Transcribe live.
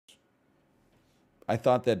I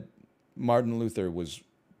thought that Martin Luther was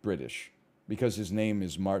British because his name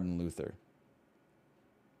is Martin Luther.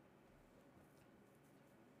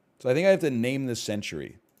 So I think I have to name the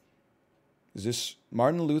century. Is this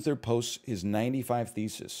Martin Luther posts his 95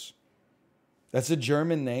 thesis? That's a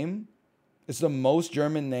German name? It's the most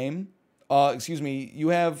German name? Excuse me, you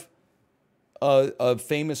have a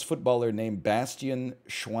famous footballer named Bastian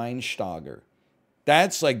Schweinsteiger.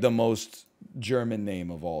 That's like the most German name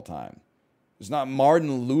of all time. It's not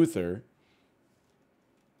Martin Luther.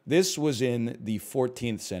 This was in the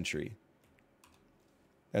 14th century.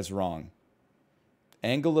 That's wrong.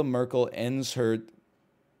 Angela Merkel ends her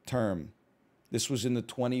term. This was in the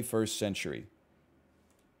 21st century.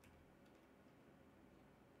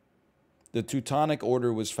 The Teutonic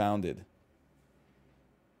Order was founded.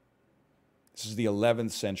 This is the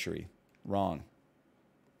 11th century. Wrong.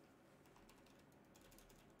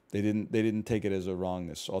 They didn't take it as a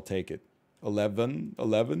wrongness. I'll take it. 11,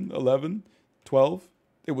 11, 11, 12.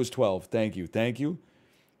 It was 12. Thank you. Thank you.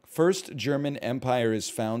 First German Empire is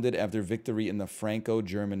founded after victory in the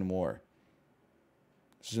Franco-German War.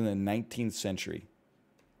 This is in the 19th century.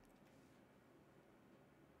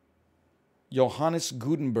 Johannes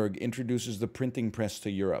Gutenberg introduces the printing press to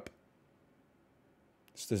Europe.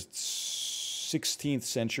 It's the 16th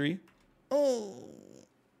century. Oh.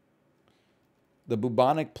 The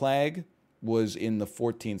bubonic plague was in the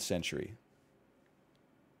 14th century.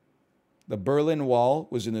 The Berlin Wall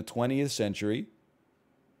was in the 20th century.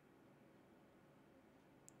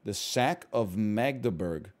 The sack of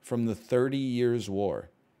Magdeburg from the 30 Years' War.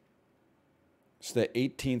 It's the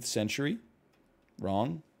 18th century.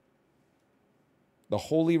 Wrong. The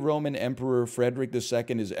Holy Roman Emperor Frederick II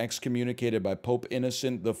is excommunicated by Pope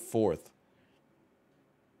Innocent IV.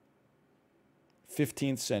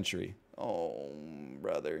 15th century. Oh,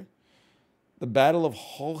 brother. The Battle of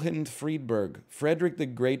Hohenfriedberg. Frederick the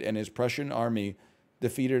Great and his Prussian army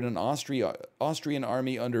defeated an Austrian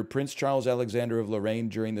army under Prince Charles Alexander of Lorraine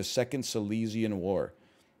during the Second Silesian War.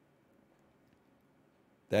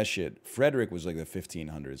 That shit. Frederick was like the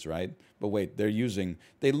 1500s, right? But wait, they're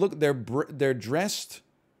dressed,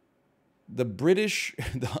 the British,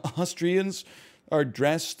 the Austrians are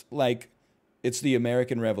dressed like it's the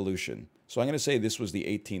American Revolution. So I'm going to say this was the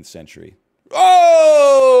 18th century.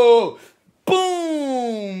 Oh!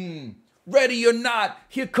 Boom! Ready or not,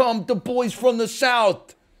 here come the boys from the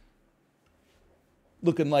South.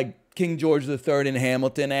 Looking like King George III in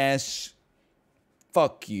Hamilton ass.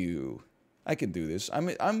 Fuck you. I can do this.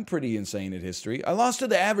 I'm pretty insane at history. I lost to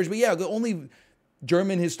the average, but yeah, only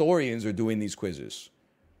German historians are doing these quizzes.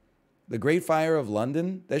 The Great Fire of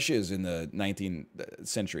London, that shit is in the 19th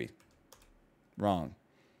century. Wrong.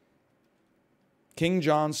 King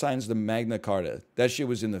John signs the Magna Carta. That shit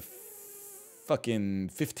was in the fucking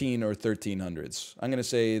 15 or 1300s. I'm going to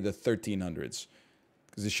say the 1300s.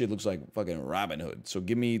 Because this shit looks like fucking Robin Hood. So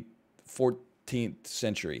give me 14th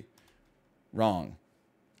century. Wrong.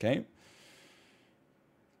 Okay?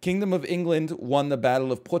 Kingdom of England won the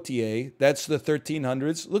Battle of Poitiers. That's the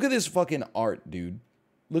 1300s. Look at this fucking art, dude.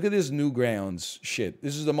 Look at this Newgrounds shit.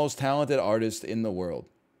 This is the most talented artist in the world.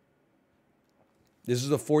 This is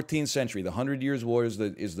the 14th century. The 100 Years' War is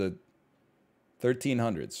the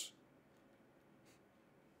 1300s.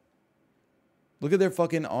 Look at their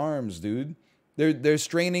fucking arms, dude. They're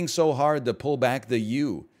straining so hard to pull back the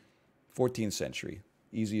U. 14th century.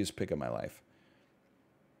 Easiest pick of my life.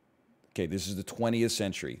 Okay, this is the 20th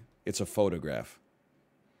century. It's a photograph.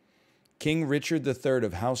 King Richard III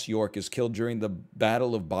of House York is killed during the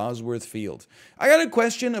Battle of Bosworth Field. I got a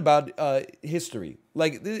question about history.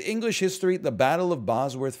 Like, the English history, the Battle of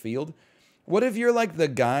Bosworth Field. What if you're like the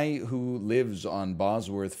guy who lives on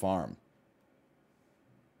Bosworth Farm?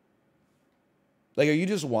 Like, are you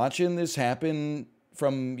just watching this happen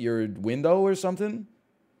from your window or something?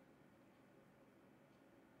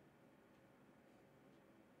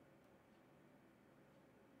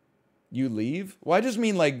 You leave? Well, I just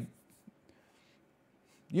mean, like,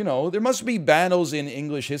 you know, there must be battles in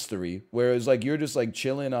English history where it's like you're just like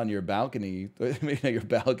chilling on your balcony, maybe not your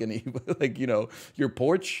balcony, but like, you know, your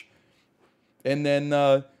porch. And then,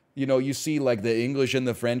 you know, you see like the English and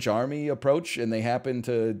the French army approach and they happen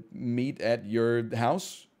to meet at your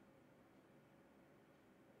house.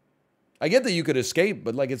 I get that you could escape,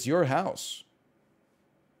 but like it's your house.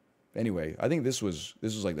 Anyway, I think this was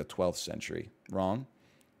like the 12th century. Wrong.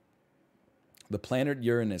 The planet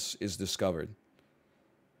Uranus is discovered.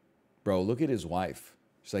 Bro, look at his wife.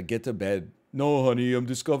 She's like, get to bed. No, honey, I'm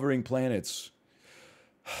discovering planets.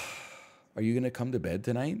 Are you going to come to bed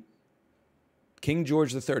tonight? King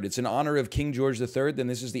George III. It's in honor of King George III, then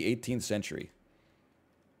this is the 18th century.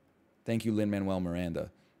 Thank you, Lin-Manuel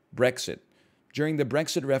Miranda. Brexit. During the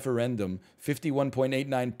Brexit referendum,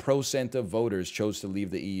 51.89% of voters chose to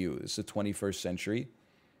leave the EU. This is the 21st century.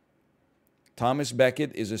 Thomas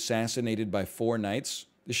Becket is assassinated by 4 knights.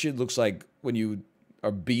 This shit looks like when you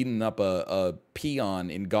are beating up a peon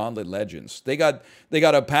in Gauntlet Legends. They got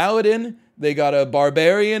a paladin, they got a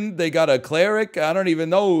barbarian, they got a cleric. I don't even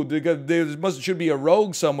know. There should be a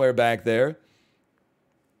rogue somewhere back there.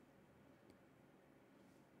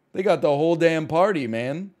 They got the whole damn party,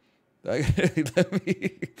 man. I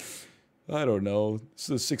don't know. It's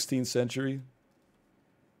the 16th century.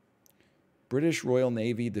 British Royal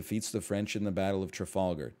Navy defeats the French in the Battle of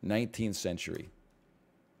Trafalgar. 19th century.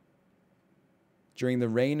 During the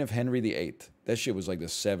reign of Henry VIII. That shit was like the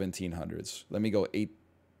 1700s. Let me go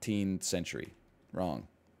 18th century. Wrong.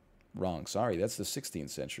 Wrong. Sorry, that's the 16th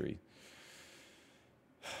century.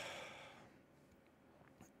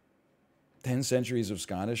 10 centuries of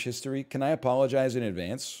Scottish history. Can I apologize in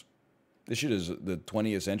advance? This shit is the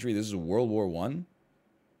 20th century. This is World War I.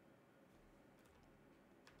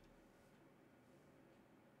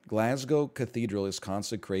 Glasgow Cathedral is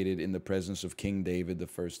consecrated in the presence of King David I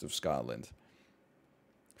of Scotland.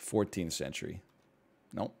 14th century.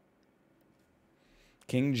 Nope.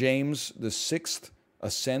 King James VI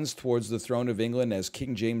ascends towards the throne of England as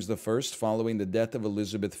King James I following the death of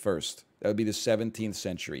Elizabeth I. That would be the 17th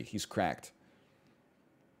century. He's cracked.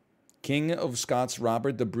 King of Scots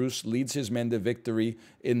Robert the Bruce leads his men to victory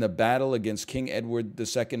in the battle against King Edward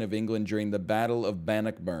II of England during the Battle of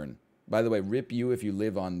Bannockburn. By the way, rip you if you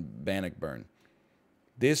live on Bannockburn.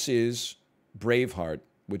 This is Braveheart,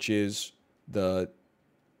 which is the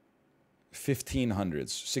 1500s,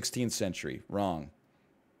 16th century. Wrong.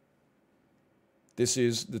 This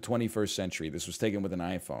is the 21st century. This was taken with an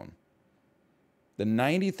iPhone. The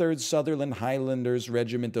 93rd Sutherland Highlanders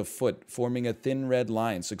Regiment of Foot, forming a thin red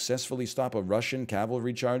line, successfully stop a Russian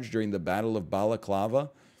cavalry charge during the Battle of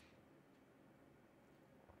Balaclava.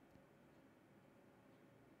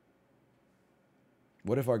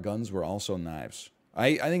 What if our guns were also knives?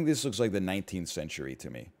 I think this looks like the 19th century to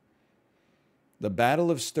me. The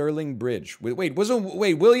Battle of Stirling Bridge. Wait,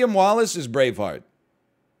 William Wallace is Braveheart.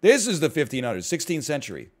 This is the 1500s, 16th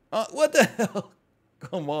century. What the hell?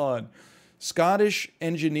 Come on. Scottish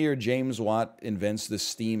engineer James Watt invents the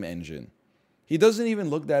steam engine. He doesn't even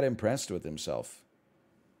look that impressed with himself.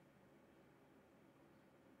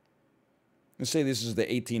 Let's say this is the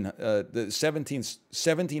 1700s,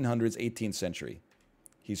 18th century.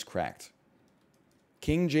 He's cracked.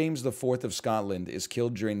 King James IV of Scotland is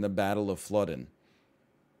killed during the Battle of Flodden.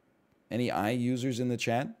 Any I users in the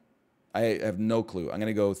chat? I have no clue. I'm going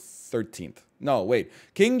to go 13th. No, wait.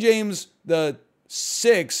 King James the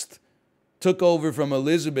Sixth took over from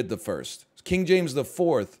Elizabeth I. King James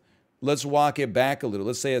IV, let's walk it back a little.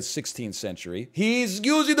 Let's say it's 16th century. He's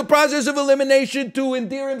using the process of elimination to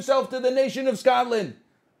endear himself to the nation of Scotland.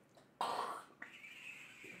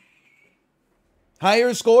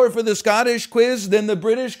 Higher score for the Scottish quiz than the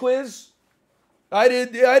British quiz? I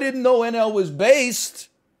didn't know NL was based.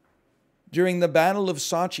 During the Battle of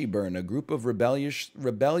Sauchiburn, a group of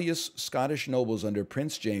rebellious Scottish nobles under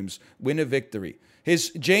Prince James win a victory.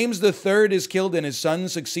 His James III is killed and his son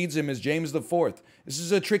succeeds him as James IV. This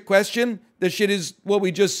is a trick question. This shit is what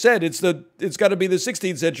we just said. It's got to be the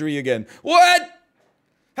 16th century again. What?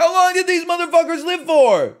 How long did these motherfuckers live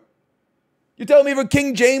for? You telling me for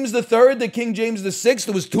King James III that King James VI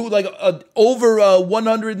was over a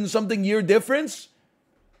 100 and something year difference?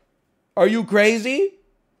 Are you crazy?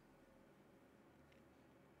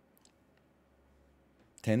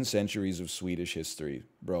 10 centuries of Swedish history.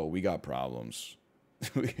 Bro, we got problems.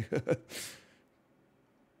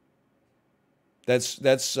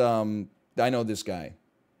 That's I know this guy.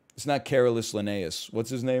 It's not Carolus Linnaeus.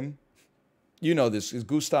 What's his name? You know this. It's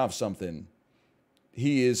Gustav something.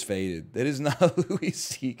 He is faded. That is not Louis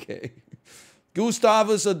C.K.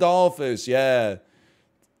 Gustavus Adolphus, yeah.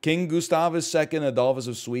 King Gustavus II Adolphus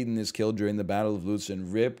of Sweden is killed during the Battle of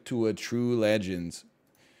Lutzen. Rip to a true legend.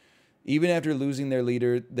 Even after losing their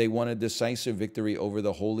leader, they won a decisive victory over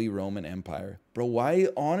the Holy Roman Empire. Bro, why,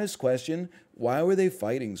 honest question, why were they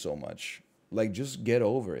fighting so much? Like, just get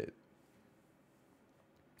over it.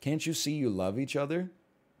 Can't you see you love each other?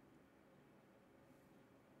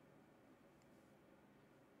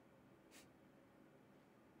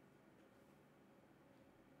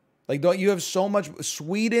 Like, don't you have so much...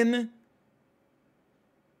 Sweden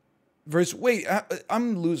versus... Wait,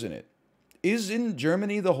 I'm losing it. Is in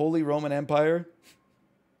Germany the Holy Roman Empire?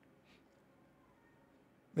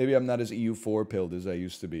 Maybe I'm not as EU4 pilled as I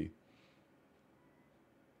used to be.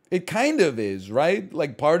 It kind of is, right?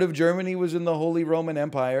 Like part of Germany was in the Holy Roman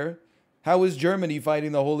Empire. How is Germany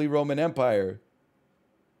fighting the Holy Roman Empire?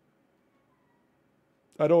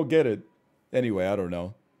 I don't get it. Anyway, I don't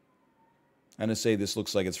know. I'm going to say this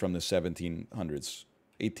looks like it's from the 1700s,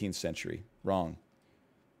 18th century. Wrong.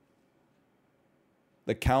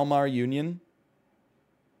 The Kalmar Union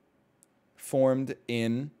formed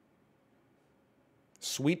in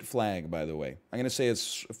Sweet Flag, by the way. I'm going to say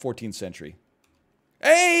it's 14th century.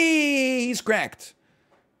 Hey, he's cracked.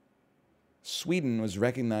 Sweden was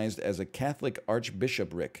recognized as a Catholic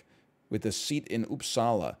archbishopric with a seat in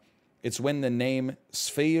Uppsala. It's when the name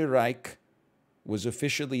Sverige was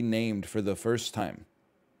officially named for the first time.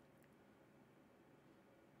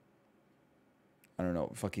 I don't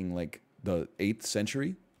know, fucking like the 8th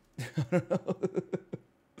century? I don't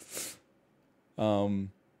know.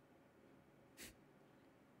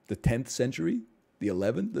 The 10th century? The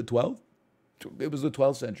 11th? The 12th? It was the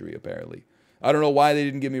 12th century, apparently. I don't know why they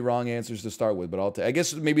didn't give me wrong answers to start with, but I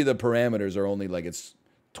guess maybe the parameters are only like it's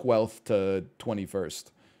 12th to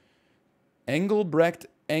 21st. Engelbrecht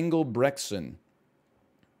Engelbrectson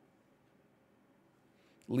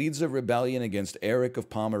leads a rebellion against Eric of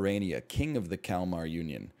Pomerania, king of the Kalmar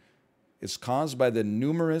Union. It's caused by the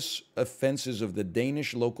numerous offenses of the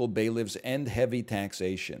Danish local bailiffs and heavy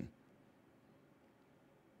taxation.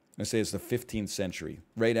 I say it's the 15th century,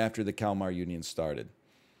 right after the Kalmar Union started.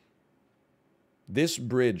 This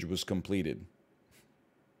bridge was completed.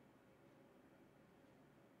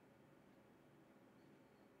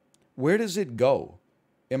 Where does it go?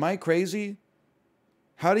 Am I crazy?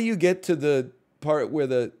 How do you get to the part where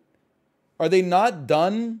the... Are they not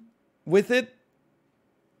done with it?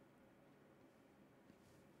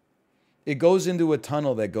 It goes into a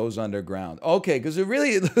tunnel that goes underground. Okay, because it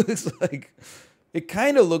really looks like... It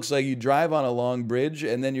kind of looks like you drive on a long bridge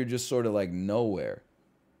and then you're just sort of like nowhere.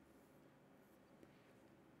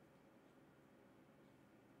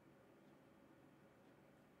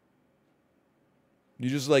 You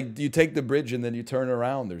just like, you take the bridge and then you turn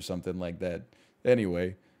around or something like that.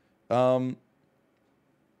 Anyway. I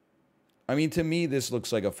mean, to me, this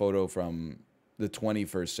looks like a photo from the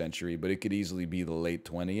 21st century, but it could easily be the late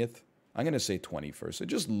 20th. I'm going to say 21st. It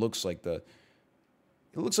just looks like the...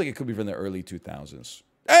 It looks like it could be from the early 2000s.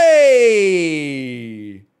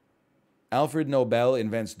 Hey! Alfred Nobel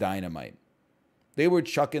invents dynamite. They were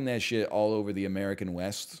chucking that shit all over the American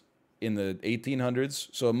West in the 1800s,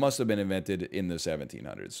 so it must have been invented in the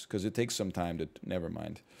 1700s, because it takes some time to... Never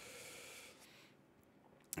mind.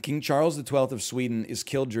 King Charles XII of Sweden is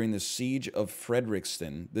killed during the siege of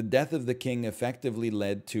Fredrikstad. The death of the king effectively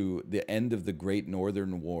led to the end of the Great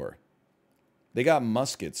Northern War. They got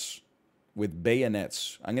muskets with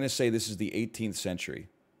bayonets. I'm going to say this is the 18th century.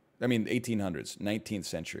 I mean, 1800s, 19th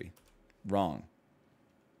century. Wrong.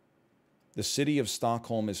 The city of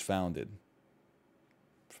Stockholm is founded.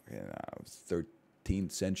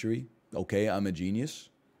 13th century. Okay, I'm a genius.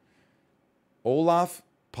 Olaf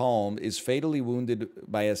Palm is fatally wounded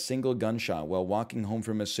by a single gunshot while walking home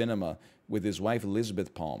from a cinema with his wife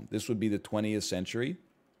Elizabeth Palm. This would be the 20th century.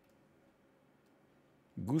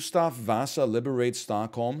 Gustav Vasa liberates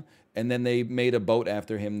Stockholm, and then they made a boat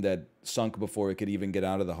after him that sunk before it could even get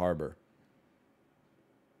out of the harbor.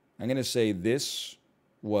 I'm going to say this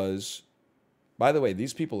was... By the way,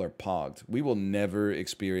 these people are pogged. We will never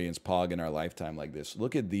experience pog in our lifetime like this.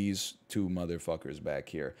 Look at these two motherfuckers back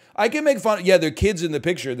here. I can make fun... Yeah, they're kids in the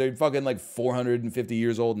picture. They're fucking like 450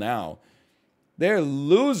 years old now. They're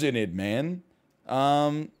losing it, man.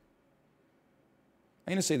 I'm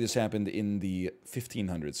going to say this happened in the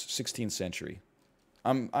 1500s, 16th century.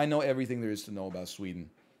 I know everything there is to know about Sweden.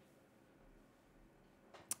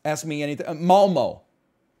 Ask me anything. Malmo.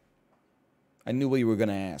 I knew what you were going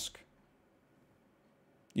to ask.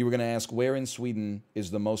 You were going to ask where in Sweden is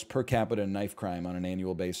the most per capita knife crime on an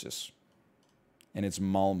annual basis. And it's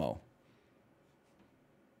Malmo.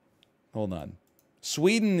 Hold on.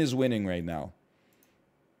 Sweden is winning right now.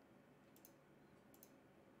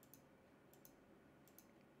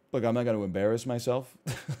 Look, I'm not going to embarrass myself.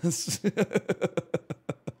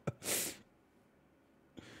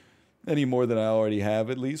 Any more than I already have,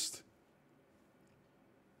 at least.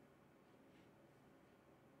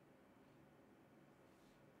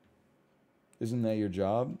 Isn't that your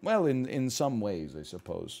job? Well, in some ways, I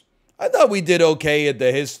suppose. I thought we did okay at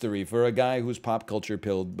the history for a guy who's pop culture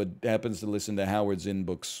pilled but happens to listen to Howard Zinn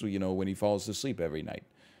books, you know, when he falls asleep every night.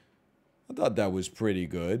 I thought that was pretty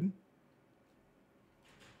good.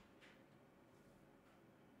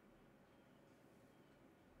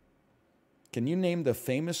 Can you name the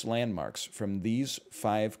famous landmarks from these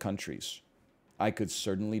 5 countries? I could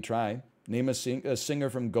certainly try. Name a singer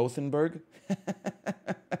from Gothenburg?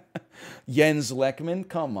 Jens Lekman?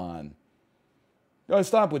 Come on. Oh,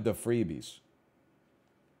 stop with the freebies.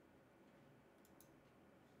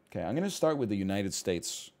 Okay, I'm going to start with the United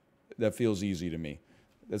States. That feels easy to me.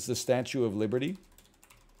 That's the Statue of Liberty.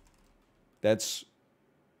 That's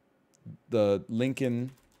the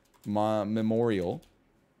Lincoln Memorial.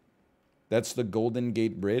 That's the Golden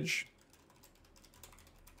Gate Bridge.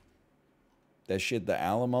 That shit, the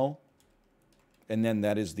Alamo. And then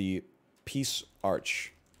that is the Peace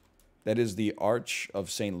Arch. That is the Arch of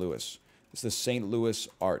St. Louis. It's the St. Louis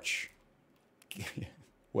Arch.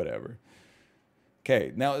 Whatever.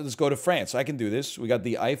 Okay, now let's go to France. I can do this. We got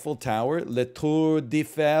the Eiffel Tower, Le Tour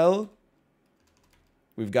d'Eiffel.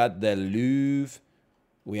 We've got the Louvre.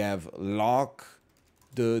 We have l'Arc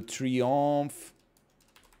de Triomphe.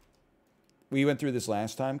 We went through this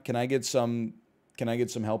last time. Can I get some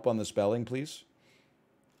help on the spelling, please?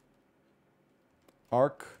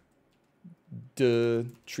 Arc de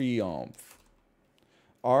Triomphe.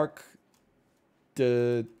 Arc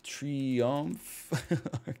de Triomphe.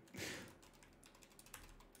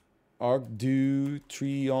 Arc du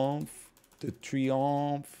Triomphe. De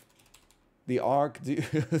Triomphe. The Arc du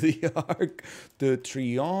the Arc de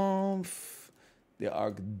Triomphe. The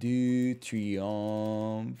Arc du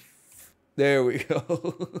Triomphe. There we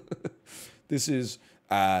go. This is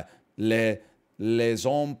Les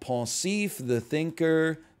Hommes Pensifs, the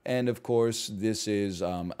Thinker, and of course this is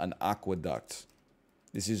an aqueduct.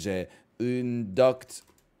 This is un duct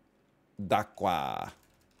d'aqua.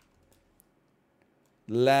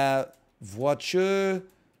 La voiture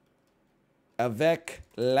avec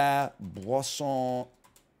la boisson.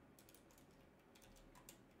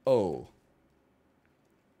 Oh.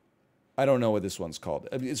 I don't know what this one's called.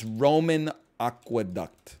 It's Roman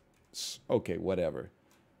aqueduct. Okay, whatever.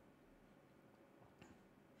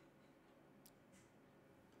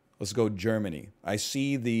 Let's go Germany. I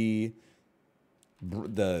see the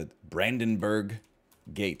Brandenburg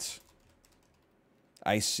Gate.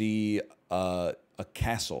 I see a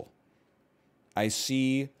castle. I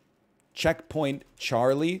see Checkpoint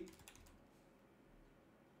Charlie.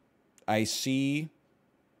 I see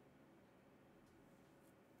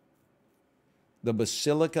the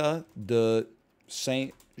Basilica de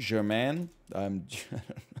Saint-Germain.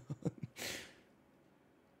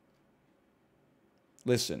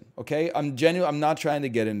 Listen, okay? I'm genuine. I'm not trying to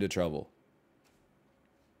get into trouble.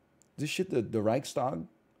 Is this shit the Reichstag?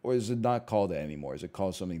 Or is it not called that anymore? Is it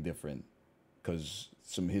called something different? Because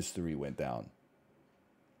some history went down.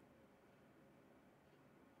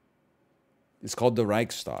 It's called the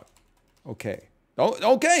Reichstag. Okay. Oh,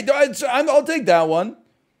 okay. I'll take that one.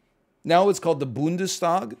 Now it's called the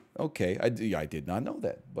Bundestag. Okay. I did not know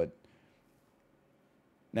that. But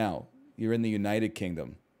now, you're in the United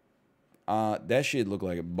Kingdom. That shit look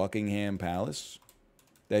like a Buckingham Palace.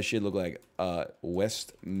 That shit look like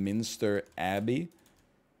Westminster Abbey.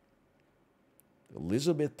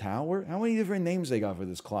 Elizabeth Tower? How many different names they got for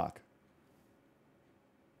this clock?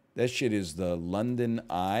 That shit is the London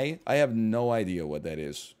Eye. I have no idea what that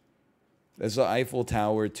is. That's the Eiffel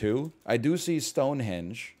Tower too. I do see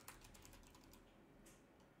Stonehenge.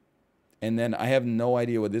 And then I have no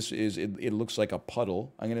idea what this is. It looks like a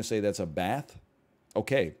puddle. I'm going to say that's a bath.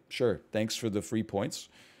 Okay, sure. Thanks for the free points.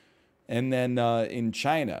 And then in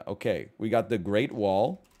China, okay, we got the Great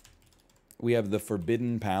Wall. We have the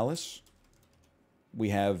Forbidden Palace. We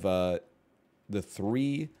have the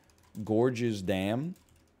Three Gorges Dam.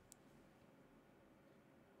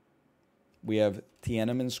 We have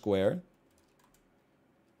Tiananmen Square.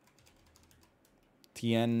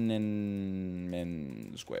 Tiananmen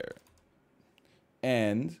Square.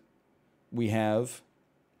 And we have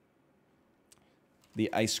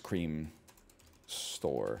the ice cream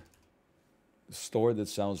store. The store that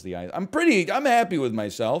sells the ice. I'm happy with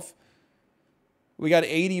myself. We got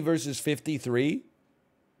 80 versus 53.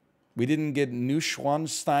 We didn't get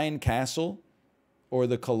Neuschwanstein Castle or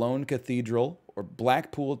the Cologne Cathedral or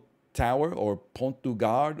Blackpool Tower or Pont du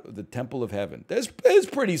Gard or the Temple of Heaven. It's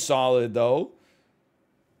pretty solid though.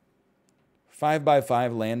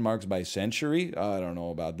 5x5 landmarks by century. I don't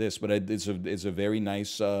know about this, but it's a very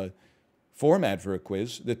nice format for a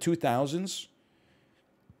quiz. The 2000s.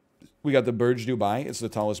 We got the Burj Dubai. It's the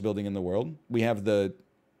tallest building in the world. We have the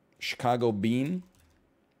Chicago Bean.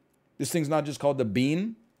 This thing's not just called the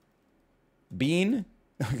Bean. Bean.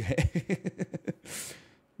 Okay.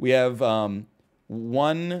 We have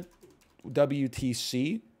one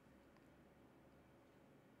WTC.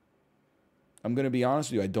 I'm going to be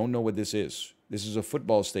honest with you. I don't know what this is. This is a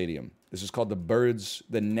football stadium. This is called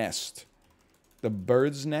the Nest. The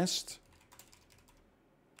Bird's Nest.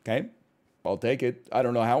 Okay. I'll take it. I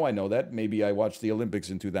don't know how I know that. Maybe I watched the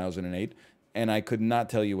Olympics in 2008, and I could not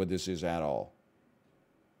tell you what this is at all.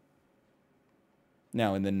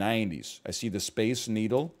 Now, in the 90s, I see the Space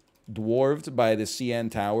Needle, dwarfed by the CN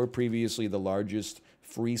Tower, previously the largest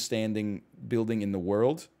freestanding building in the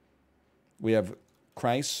world. We have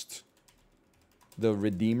Christ the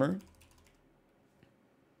Redeemer.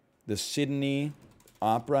 The Sydney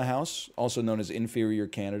Opera House, also known as Inferior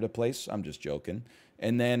Canada Place. I'm just joking.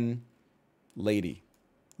 And then Lady.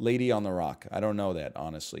 Lady on the Rock. I don't know that,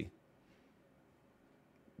 honestly.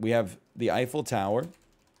 We have the Eiffel Tower.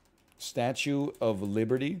 Statue of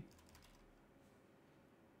Liberty.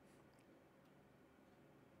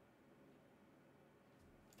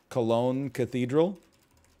 Cologne Cathedral.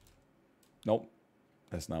 Nope.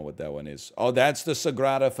 That's not what that one is. Oh, that's the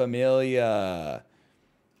Sagrada Familia.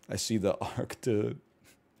 I see the Arc de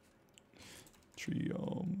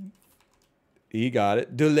Triomphe. He got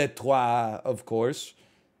it. De l'Etoile, of course.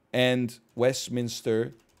 And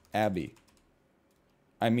Westminster Abbey.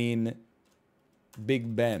 I mean,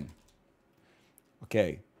 Big Ben.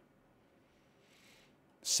 Okay.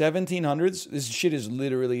 1700s. This shit is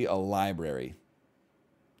literally a library.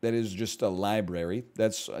 That is just a library.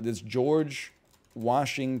 That's George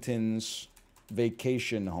Washington's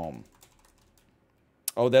vacation home.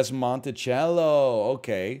 Oh, that's Monticello.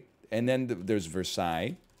 Okay. And then there's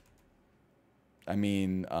Versailles. I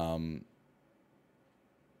mean,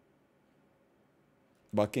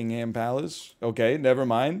 Buckingham Palace. Okay, never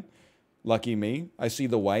mind. Lucky me. I see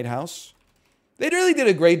the White House. They really did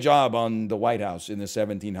a great job on the White House in the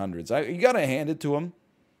 1700s. You got to hand it to them.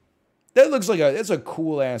 That looks like it's a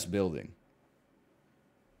cool-ass building.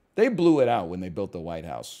 They blew it out when they built the White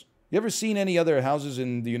House. You ever seen any other houses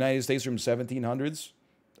in the United States from 1700s?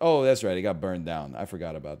 Oh, that's right. It got burned down. I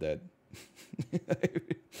forgot about that.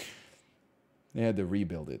 They had to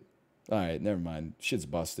rebuild it. All right, never mind. Shit's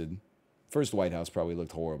busted. First White House probably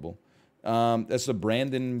looked horrible. That's the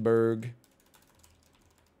Brandenburg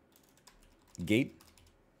Gate.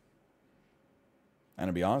 And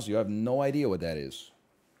to be honest, you have no idea what that is.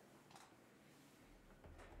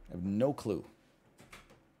 I have no clue.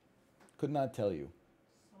 Could not tell you.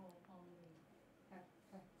 So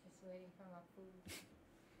just waiting for my food.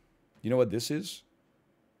 You know what this is?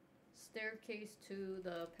 Staircase to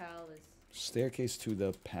the palace. Staircase to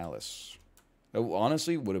the palace. Oh,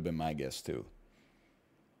 honestly, would have been my guess too.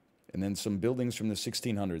 And then some buildings from the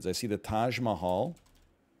 1600s. I see the Taj Mahal.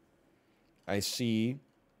 I see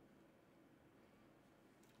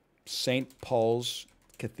St. Paul's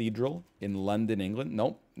Cathedral in London, England.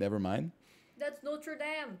 Nope, never mind. That's Notre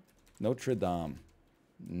Dame. Notre Dame.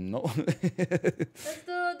 No.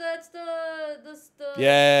 that's the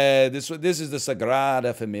Yeah, this is the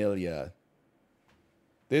Sagrada Familia.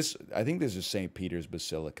 I think this is St. Peter's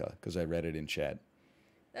Basilica because I read it in chat.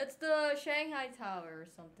 That's the Shanghai Tower or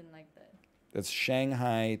something like that. That's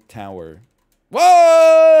Shanghai Tower.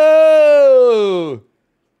 Whoa!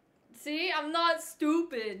 See, I'm not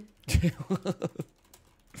stupid.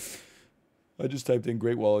 I just typed in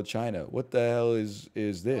Great Wall of China. What the hell is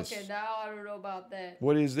this? Okay, now I don't know about that.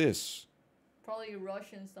 What is this? Probably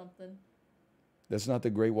Russian something. That's not the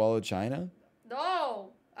Great Wall of China?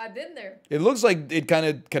 No, I've been there. It looks like it kind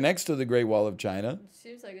of connects to the Great Wall of China. It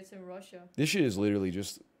seems like it's in Russia. This shit is literally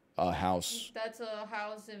just a house. That's a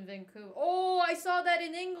house in Vancouver. Oh, I saw that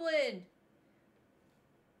in England.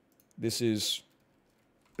 This is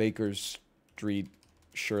Baker Street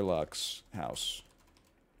Sherlock's house.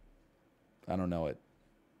 I don't know it.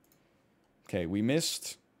 Okay, we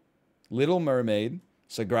missed Little Mermaid,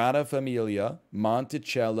 Sagrada Familia,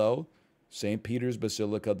 Monticello, St. Peter's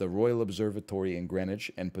Basilica, the Royal Observatory in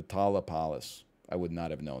Greenwich, and Potala Palace. I would not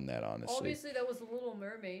have known that, honestly. Obviously, that was the Little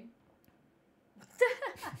Mermaid.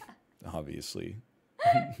 Obviously.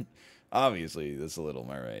 Obviously, that's a Little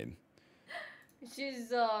Mermaid.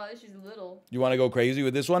 She's little. You want to go crazy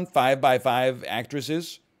with this one? 5x5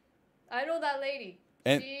 actresses? I know that lady.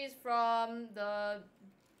 And she's from the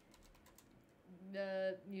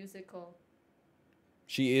musical.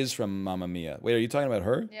 she is from Mamma Mia. Wait, are you talking about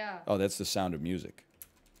her? Yeah. Oh, that's The Sound of Music.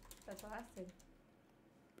 That's what I said.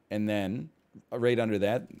 And then, right under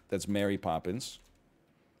that, that's Mary Poppins.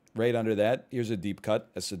 Right under that, here's a deep cut.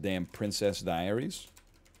 That's the damn Princess Diaries.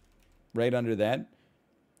 Right under that, I'm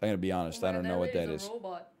going to be honest, I don't know what that is. A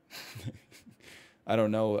robot. I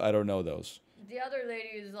don't know those. The other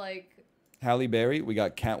lady is like... Halle Berry, we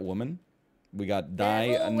got Catwoman. We got Die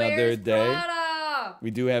Devil Another Wears Day. Prada!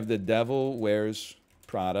 We do have The Devil Wears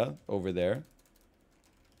Prada over there.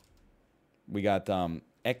 We got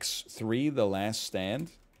X3, The Last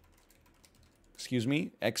Stand. Excuse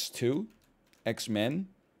me, X2, X-Men.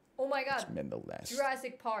 Oh my god. X-Men The Last.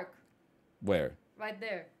 Jurassic Park. Where? Right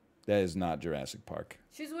there. That is not Jurassic Park.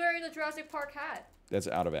 She's wearing the Jurassic Park hat. That's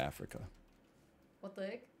out of Africa. What the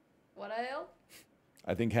heck? What the hell?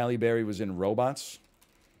 I think Halle Berry was in Robots.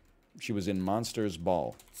 She was in Monsters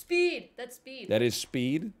Ball. Speed. That's Speed. That is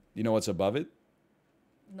Speed. You know what's above it?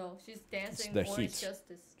 No, she's dancing the Orange Heat.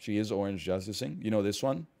 Justice. She is Orange Justicing. You know this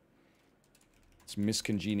one? It's Miss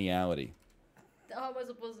Congeniality. How am I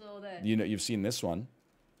supposed to know that? You know, you've seen this one.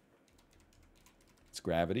 It's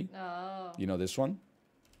Gravity. Oh. You know this one?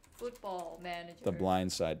 Football Manager. The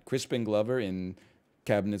Blind Side. Crispin Glover in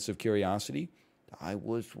Cabinets of Curiosity. I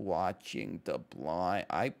was watching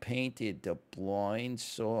I painted The Blind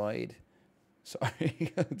Side.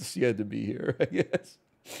 Sorry, she had to be here, I guess.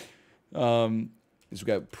 We've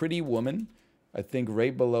got Pretty Woman. I think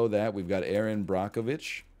right below that, we've got Erin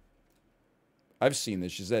Brockovich. I've seen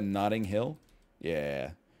this. She's at Notting Hill.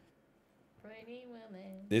 Yeah. Pretty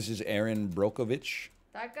Woman. This is Erin Brockovich.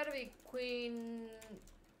 That gotta be Queen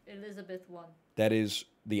Elizabeth one. That is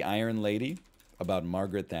The Iron Lady about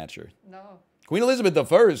Margaret Thatcher. No. Queen Elizabeth the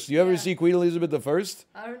First. You ever Yeah. see Queen Elizabeth the First?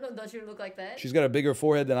 I don't know. Does she look like that? She's got a bigger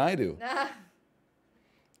forehead than I do. Nah.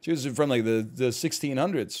 She was from like the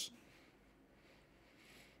 1600s.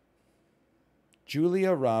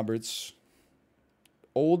 Julia Roberts.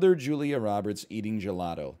 Older Julia Roberts eating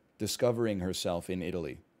gelato. Discovering herself in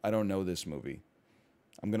Italy. I don't know this movie.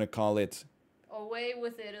 I'm going to call it Away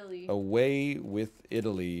with Italy. Away with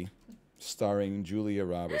Italy, starring Julia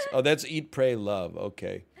Roberts. Oh, that's Eat, Pray, Love.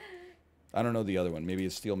 Okay. I don't know the other one. Maybe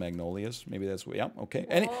it's Steel Magnolias. Maybe that's what. Yeah, okay.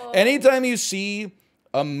 Anytime you see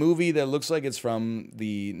a movie that looks like it's from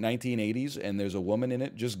the 1980s and there's a woman in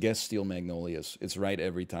it, just guess Steel Magnolias. It's right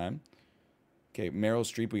every time. Okay, Meryl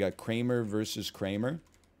Streep. We got Kramer versus Kramer.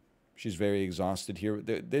 She's very exhausted here.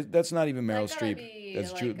 That's not even Meryl Streep.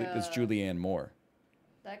 That's like that's Julianne Moore.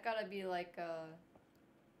 That gotta be like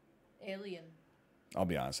Alien. I'll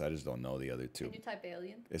be honest. I just don't know the other two. Can you type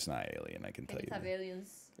Alien? It's not Alien. I can tell Can you you. type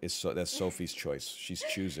Aliens? That's Sophie's choice. She's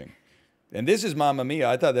choosing. And this is Mamma Mia.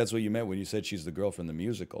 I thought that's what you meant when you said she's the girl from the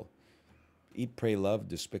musical. Eat, Pray, Love,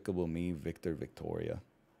 Despicable Me, Victor, Victoria.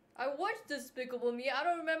 I watched Despicable Me. I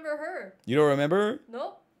don't remember her. You don't remember her?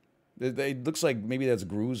 Nope. It looks like maybe that's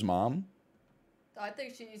Gru's mom. I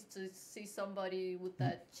think she needs to see somebody with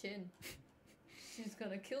that chin. She's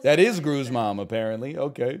gonna kill. That is somebody with Gru's that. mom, apparently.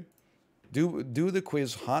 Okay. Do the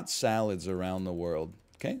quiz hot salads around the world.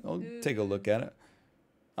 Okay, I'll take a look at it.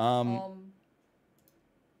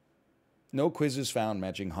 No quizzes found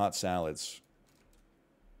matching hot salads.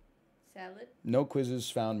 Salad. No quizzes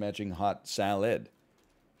found matching hot salad.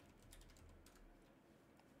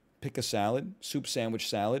 Pick a salad. Soup sandwich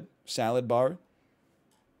salad. Salad bar.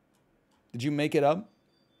 Did you make it up?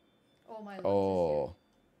 Oh my. Lunch Oh.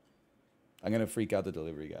 I'm going to freak out the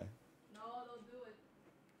delivery guy. Is here. No, don't do it.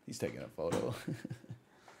 He's taking a photo.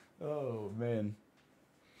 Oh, man.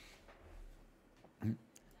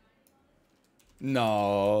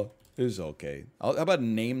 No, it's okay. How about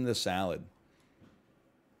name the salad?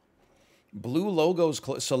 Blue Logos,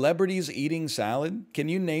 celebrities eating salad? Can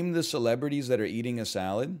you name the celebrities that are eating a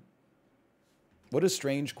salad? What a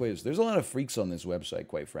strange quiz. There's a lot of freaks on this website,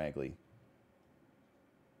 quite frankly.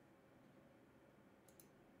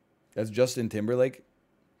 That's Justin Timberlake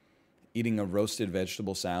eating a roasted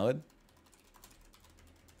vegetable salad.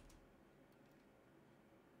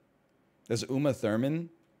 That's Uma Thurman.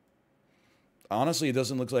 Honestly, it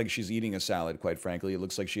doesn't look like she's eating a salad, quite frankly. It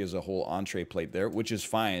looks like she has a whole entree plate there, which is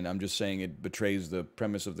fine. I'm just saying it betrays the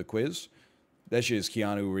premise of the quiz. That shit is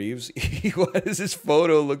Keanu Reeves. Why does this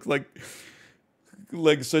photo look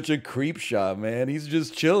like such a creep shot, man? He's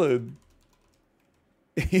just chilling.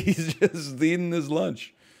 He's just eating his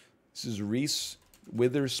lunch. This is Reese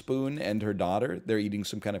Witherspoon and her daughter. They're eating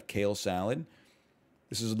some kind of kale salad.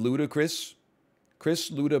 This is Ludacris. Chris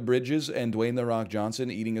Luda Bridges and Dwayne The Rock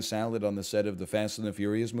Johnson eating a salad on the set of the Fast and the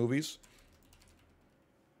Furious movies.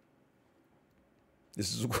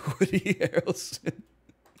 This is Woody Harrelson.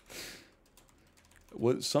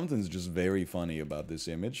 Something's just very funny about this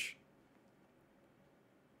image.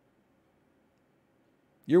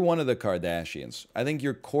 You're one of the Kardashians. I think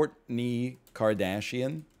you're Kourtney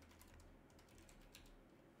Kardashian.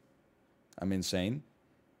 I'm insane.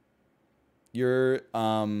 You're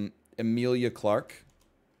Emilia Clarke.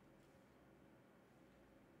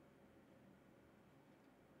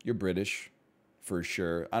 You're British, for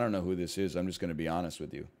sure. I don't know who this is. I'm just going to be honest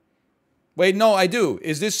with you. Wait, no, I do.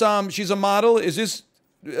 Is this she's a model? Is this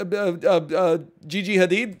Gigi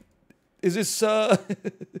Hadid? Is this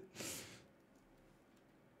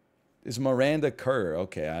is Miranda Kerr?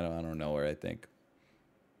 Okay, I don't know her, I think.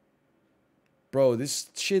 Bro, this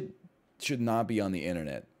shit should not be on the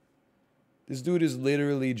internet. This dude is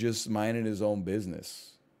literally just minding his own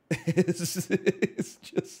business. It's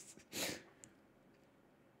just...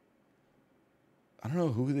 I don't know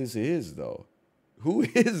who this is, though. Who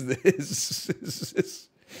is this?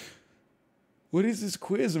 What is this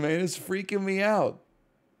quiz, man? It's freaking me out.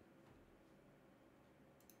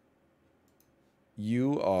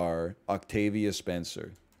 You are Octavia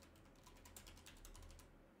Spencer.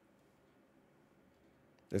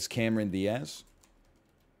 That's Cameron Diaz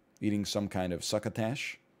eating some kind of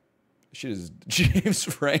succotash. Shit is James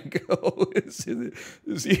Franco. Is he in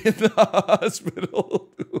the hospital?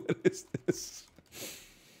 What is this?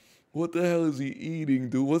 What the hell is he eating,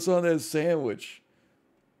 dude? What's on that sandwich?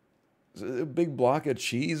 Is it a big block of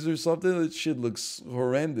cheese or something? That shit looks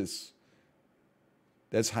horrendous.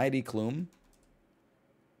 That's Heidi Klum.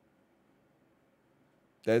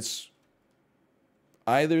 That's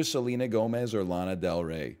either Selena Gomez or Lana Del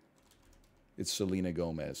Rey. It's Selena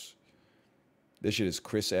Gomez. This shit is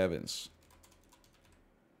Chris Evans.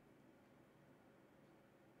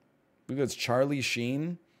 Look, it's Charlie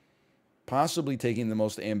Sheen. Possibly taking the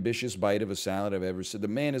most ambitious bite of a salad I've ever seen. The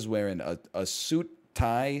man is wearing a suit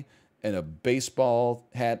tie and a baseball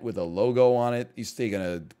hat with a logo on it. He's taking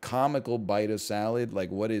a comical bite of salad.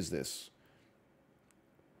 Like, what is this?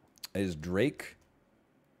 Is Drake?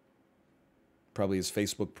 Probably his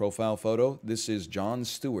Facebook profile photo. This is Jon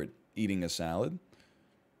Stewart eating a salad.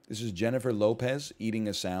 This is Jennifer Lopez eating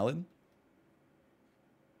a salad.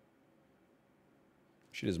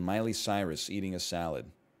 She is Miley Cyrus eating a salad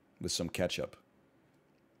with some ketchup.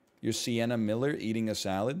 You're Sienna Miller eating a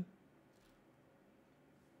salad?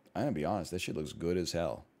 I'm going to be honest, that shit looks good as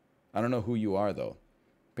hell. I don't know who you are, though.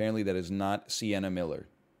 Apparently that is not Sienna Miller.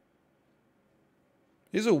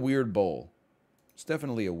 It's a weird bowl. It's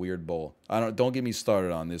definitely a weird bowl. Don't get me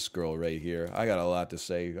started on this girl right here. I got a lot to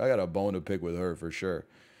say. I got a bone to pick with her for sure.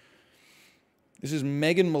 This is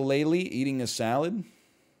Megan Mullally eating a salad.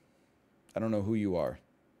 I don't know who you are.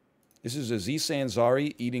 This is Aziz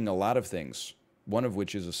Ansari eating a lot of things, one of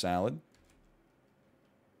which is a salad.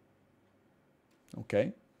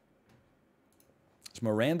 Okay. It's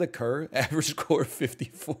Miranda Kerr, average score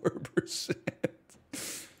 54%.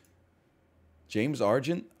 James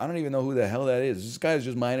Argent? I don't even know who the hell that is. This guy's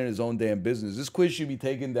just minding his own damn business. This quiz should be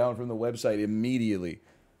taken down from the website immediately.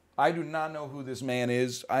 I do not know who this man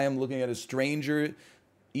is. I am looking at a stranger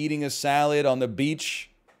eating a salad on the beach.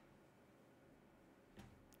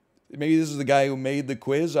 Maybe this is the guy who made the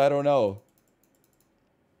quiz. I don't know.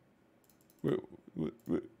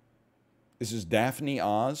 This is Daphne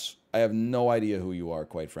Oz. I have no idea who you are,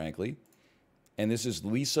 quite frankly. And this is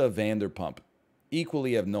Lisa Vanderpump.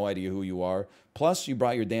 Equally have no idea who you are. Plus, you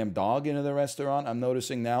brought your damn dog into the restaurant, I'm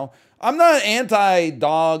noticing now. I'm not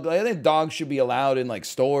anti-dog. I think dogs should be allowed in, like,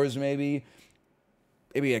 stores, maybe.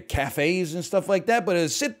 Maybe at cafes and stuff like that. But a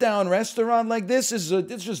sit-down restaurant like this,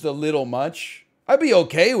 it's just a little much. I'd be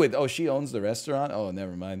okay with... Oh, she owns the restaurant? Oh,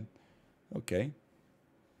 never mind. Okay.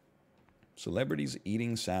 Celebrities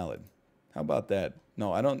eating salad. How about that?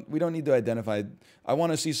 No, we don't need to identify... I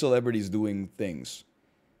want to see celebrities doing things.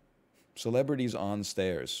 Celebrities on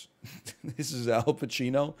stairs. This is Al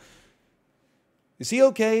Pacino. Is he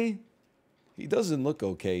okay? He doesn't look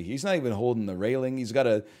okay. He's not even holding the railing. He's got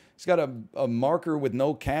a marker with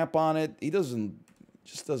no cap on it.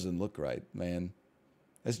 Just doesn't look right, man.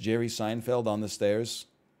 That's Jerry Seinfeld on the stairs.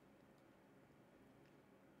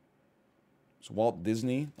 It's Walt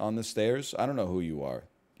Disney on the stairs. I don't know who you are.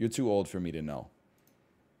 You're too old for me to know.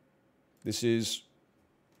 This is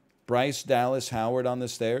Bryce Dallas Howard on the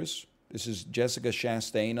stairs. This is Jessica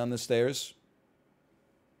Chastain on the stairs.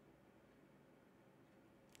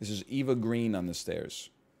 This is Eva Green on the stairs.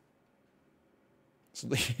 It's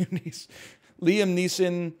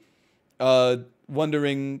Liam Neeson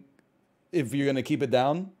wondering if you're going to keep it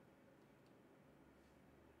down.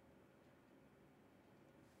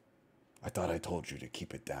 I thought I told you to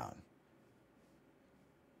keep it down.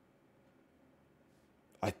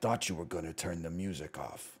 I thought you were going to turn the music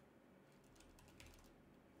off.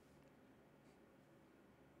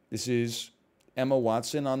 This is Emma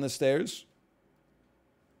Watson on the stairs.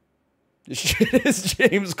 This shit is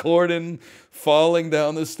James Corden falling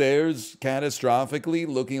down the stairs catastrophically,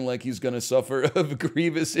 looking like he's going to suffer a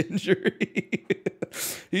grievous injury.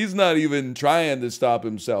 He's not even trying to stop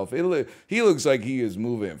himself. He looks like he is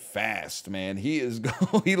moving fast, man. He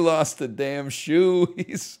lost a damn shoe.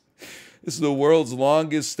 This is the world's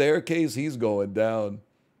longest staircase he's going down.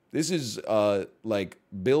 This is like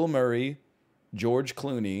Bill Murray, George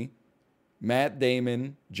Clooney, Matt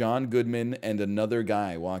Damon, John Goodman, and another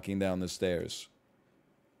guy walking down the stairs.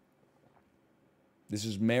 This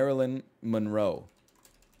is Marilyn Monroe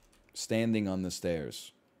standing on the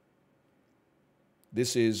stairs.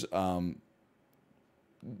 This is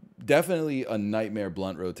definitely a nightmare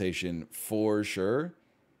blunt rotation for sure.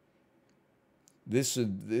 This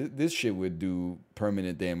shit would do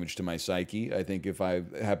permanent damage to my psyche, I think, if I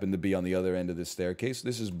happen to be on the other end of this staircase.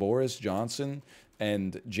 This is Boris Johnson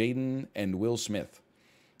and Jaden and Will Smith.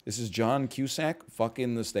 This is John Cusack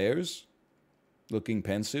fucking the stairs, looking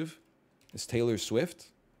pensive. It's Taylor Swift.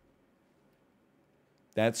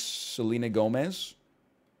 That's Selena Gomez.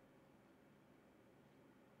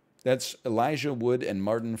 That's Elijah Wood and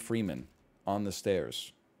Martin Freeman on the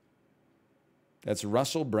stairs. That's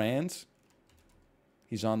Russell Brand.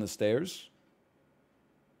 He's on the stairs.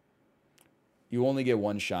 You only get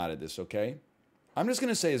one shot at this, okay? I'm just going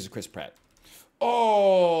to say this is Chris Pratt.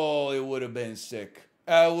 Oh, it would have been sick.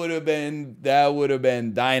 That would have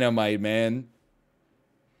been dynamite, man.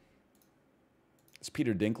 It's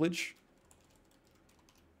Peter Dinklage.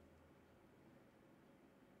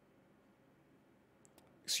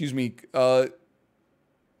 Excuse me. Could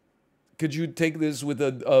you take this with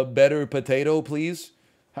a better potato, please?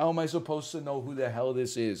 How am I supposed to know who the hell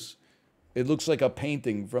this is? It looks like a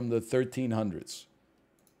painting from the 1300s.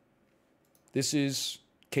 This is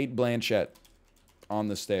Kate Blanchett on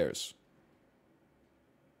the stairs.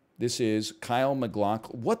 This is Kyle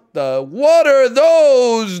MacLachlan. What are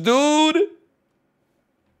those, dude?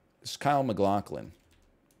 It's Kyle MacLachlan.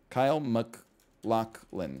 Kyle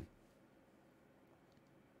MacLachlan.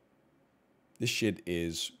 This shit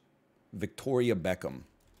is Victoria Beckham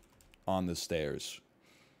on the stairs.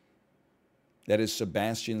 That is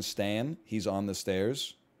Sebastian Stan. He's on the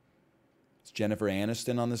stairs. It's Jennifer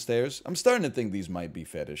Aniston on the stairs. I'm starting to think these might be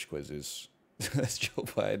fetish quizzes. That's Joe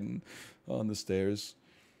Biden on the stairs.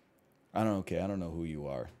 I don't know who you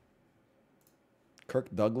are.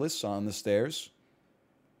 Kirk Douglas on the stairs.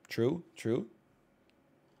 True.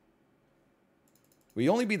 We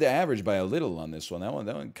only beat the average by a little on this one.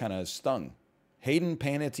 That one kind of stung. Hayden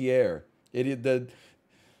Panettiere. The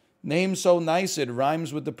name so nice it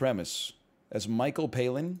rhymes with the premise. That's Michael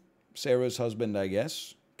Palin, Sarah's husband, I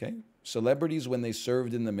guess. Okay. Celebrities when they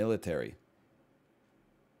served in the military.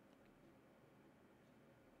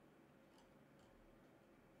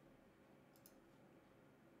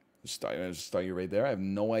 I'll start you right there. I have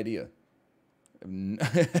no idea. I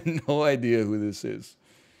have no idea who this is.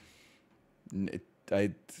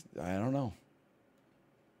 I don't know.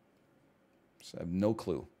 So I have no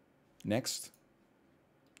clue. Next.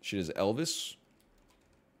 Shit is Elvis.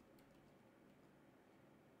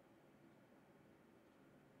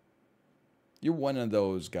 You're one of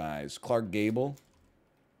those guys. Clark Gable.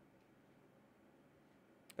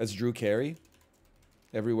 That's Drew Carey.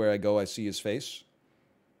 Everywhere I go, I see his face.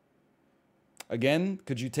 Again,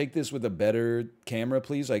 could you take this with a better camera,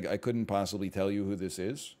 please? I couldn't possibly tell you who this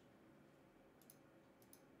is.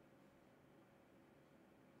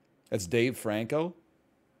 That's Dave Franco.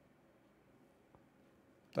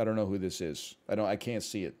 I don't know who this is. I can't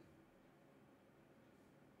see it.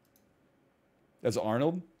 That's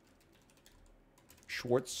Arnold.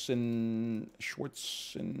 Schwarzen.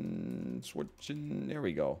 There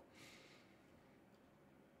we go.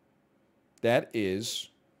 That is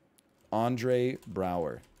Andre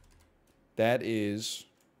Braugher. That is...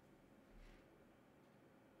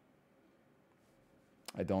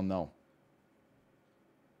 I don't know.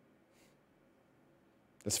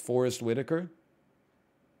 That's Forrest Whitaker.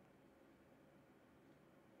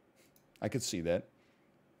 I could see that.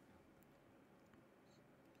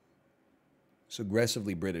 It's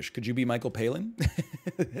aggressively British. Could you be Michael Palin?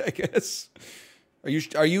 I guess. Are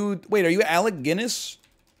you Alec Guinness?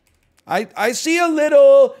 I see a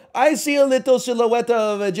little silhouette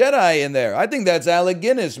of a Jedi in there. I think that's Alec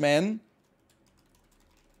Guinness, man.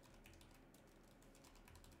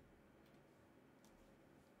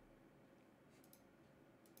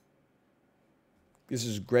 This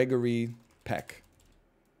is Gregory Peck.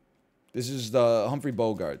 This is the Humphrey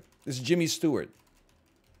Bogart. This is Jimmy Stewart.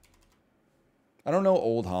 I don't know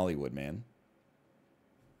old Hollywood, man.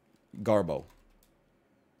 Garbo.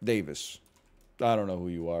 Davis. I don't know who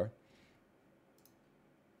you are.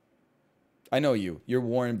 I know you. You're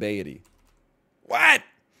Warren Beatty. What?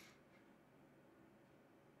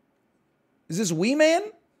 Is this Wee Man?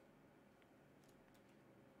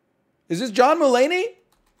 Is this John Mulaney?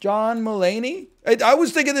 John Mulaney? I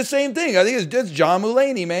was thinking the same thing. I think it's just John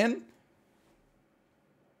Mulaney, man.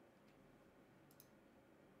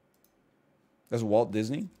 That's Walt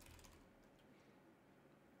Disney.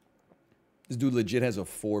 This dude legit has a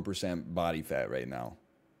 4% body fat right now.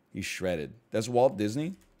 He's shredded. That's Walt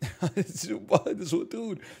Disney?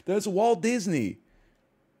 Dude, that's Walt Disney.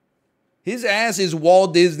 His ass is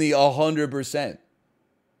Walt Disney 100%.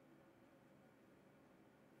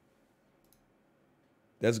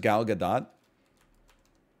 That's Gal Gadot.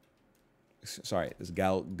 Sorry, it's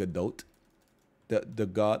Gal Gadot. The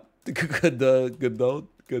God, the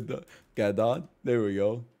Gadot. There we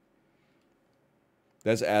go.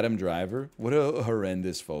 That's Adam Driver. What a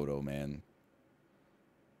horrendous photo, man.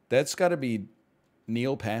 That's got to be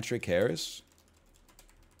Neil Patrick Harris.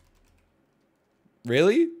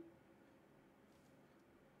 Really?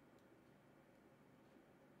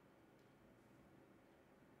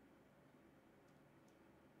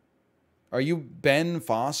 Are you Ben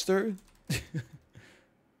Foster?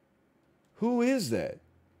 Who is that?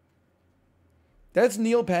 That's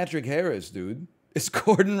Neil Patrick Harris, dude. It's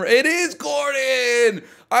Gordon. It is Gordon!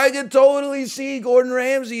 I can totally see Gordon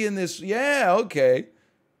Ramsay in this. Yeah, okay.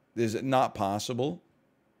 Is it not possible?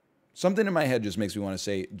 Something in my head just makes me want to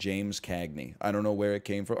say James Cagney. I don't know where it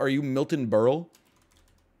came from. Are you Milton Berle?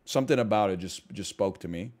 Something about it just spoke to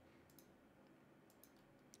me.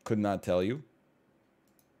 Could not tell you.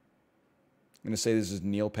 I'm going to say this is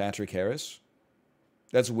Neil Patrick Harris.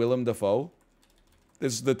 That's Willem Dafoe.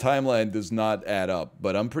 The timeline does not add up,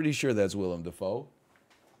 but I'm pretty sure that's Willem Dafoe.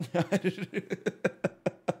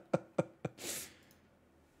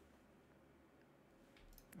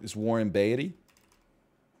 Is Warren Beatty?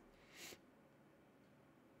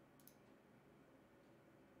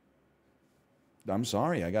 I'm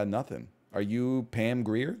sorry, I got nothing. Are you Pam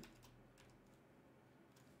Grier?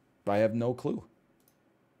 I have no clue.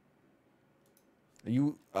 Are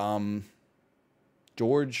you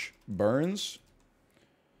George Burns?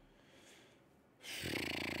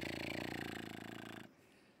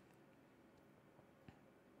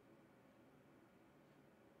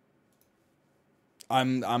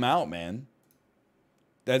 I'm out, man.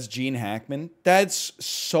 That's Gene Hackman. That's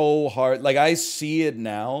so hard. Like, I see it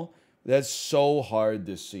now. That's so hard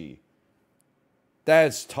to see.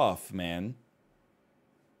 That's tough, man.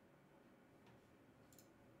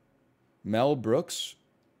 Mel Brooks?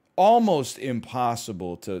 Almost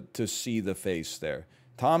impossible to see the face there.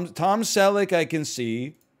 Tom Selleck, I can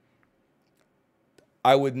see.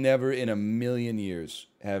 I would never in a million years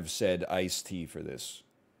have said Ice-T for this.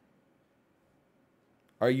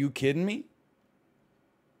 Are you kidding me?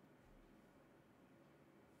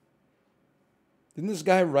 Didn't this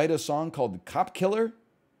guy write a song called Cop Killer?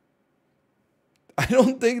 I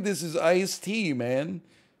don't think this is Ice-T, man.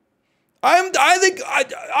 I think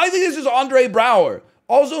this is Andre Braugher,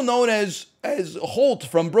 also known as Holt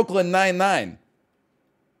from Brooklyn Nine-Nine.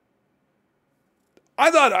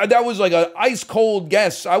 I thought that was like an ice cold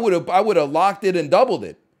guess. I would have locked it and doubled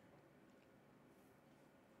it.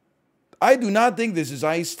 I do not think this is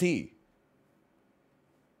Ice-T.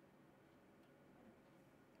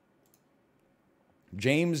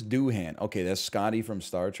 James Doohan. Okay, that's Scotty from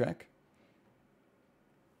Star Trek.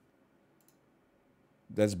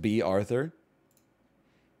 That's B. Arthur.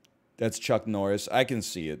 That's Chuck Norris. I can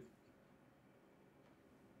see it.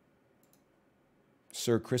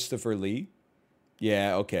 Sir Christopher Lee.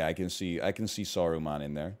 Yeah, okay, I can see Saruman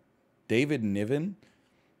in there. David Niven.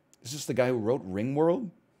 Is this the guy who wrote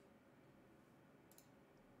Ringworld?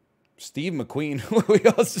 Steve McQueen. We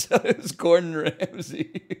also said it was Gordon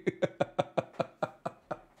Ramsay.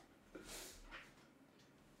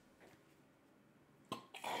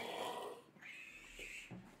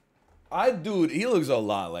 Dude, he looks a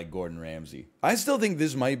lot like Gordon Ramsay. I still think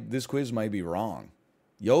this quiz might be wrong.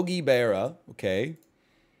 Yogi Berra, okay.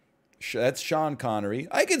 That's Sean Connery.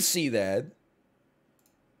 I can see that.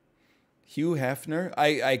 Hugh Hefner,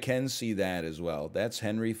 I can see that as well. That's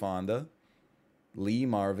Henry Fonda. Lee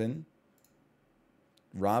Marvin.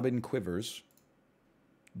 Robin Quivers.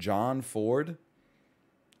 John Ford.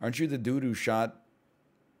 Aren't you the dude who shot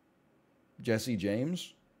Jesse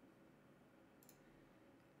James?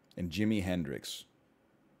 And Jimi Hendrix.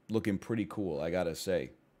 Looking pretty cool, I gotta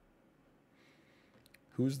say.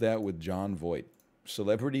 Who's that with John Voight?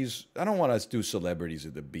 Celebrities? I don't want us to do celebrities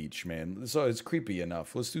at the beach, man. So it's creepy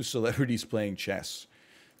enough. Let's do celebrities playing chess.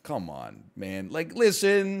 Come on, man. Like,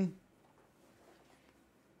 listen.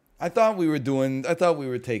 I thought we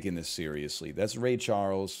were taking this seriously. That's Ray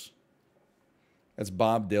Charles. That's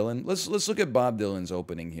Bob Dylan. Let's look at Bob Dylan's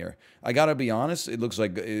opening here. I gotta be honest, it looks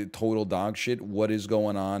like total dog shit. What is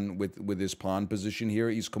going on with his pawn position here?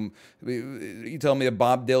 You tell me that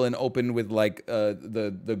Bob Dylan opened with like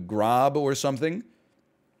the Grob or something?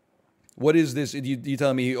 What is this? You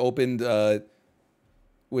telling me he opened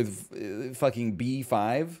with fucking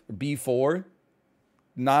B5 or B4?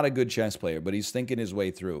 Not a good chess player, but he's thinking his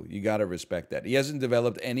way through. You gotta respect that. He hasn't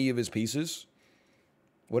developed any of his pieces.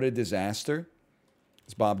 What a disaster.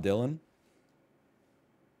 It's Bob Dylan.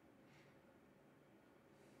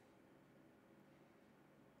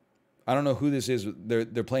 I don't know who this is.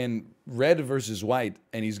 They're playing red versus white,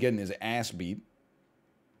 and he's getting his ass beat.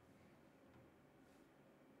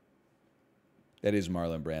 That is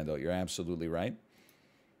Marlon Brando. You're absolutely right.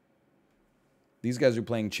 These guys are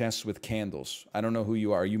playing chess with candles. I don't know who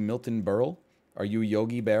you are. Are you Milton Berle? Are you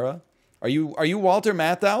Yogi Berra? Are you Walter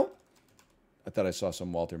Matthau? I thought I saw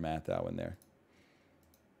some Walter Matthau in there.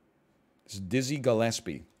 This is Dizzy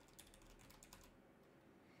Gillespie.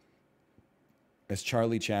 That's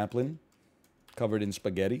Charlie Chaplin, covered in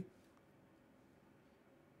spaghetti.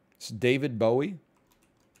 It's David Bowie.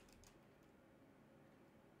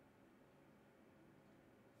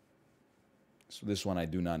 So this one I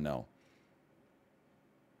do not know.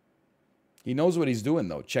 He knows what he's doing,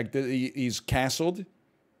 though. Check, he's castled.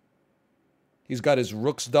 He's got his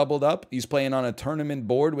rooks doubled up. He's playing on a tournament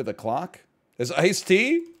board with a clock. Is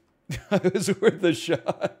Ice-T? It was worth a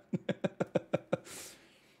shot.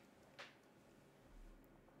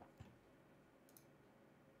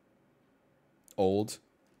 Old.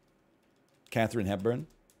 Katharine Hepburn.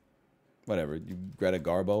 Whatever. Greta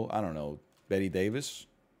Garbo. I don't know. Betty Davis.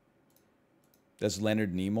 That's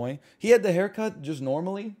Leonard Nimoy. He had the haircut just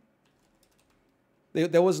normally.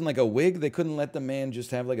 That wasn't like a wig. They couldn't let the man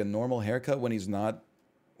just have like a normal haircut when he's not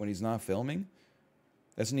filming.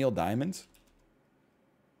 That's Neil Diamond.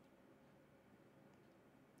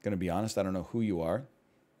 Gonna be honest, I don't know who you are.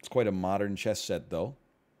 It's quite a modern chess set though.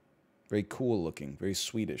 Very cool looking, very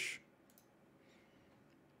Swedish.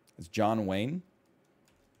 It's John Wayne.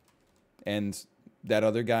 And that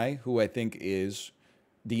other guy who I think is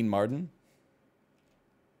Dean Martin.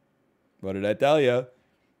 What did I tell you?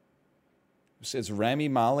 It's Rami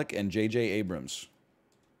Malek and J.J. Abrams.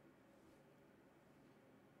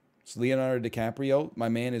 It's Leonardo DiCaprio. My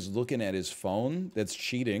man is looking at his phone. That's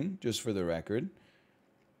cheating, just for the record.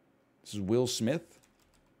 This is Will Smith.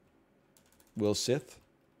 Will Sith.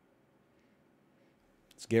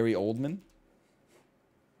 It's Gary Oldman.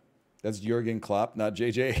 That's Jurgen Klopp, not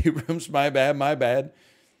J.J. Abrams. My bad, my bad.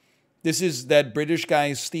 This is that British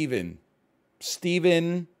guy, Steven.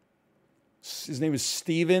 Steven. His name is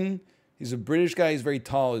Steven. He's a British guy. He's very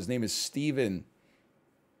tall. His name is Steven.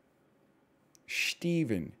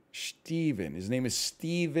 Steven. His name is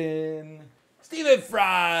Steven. Stephen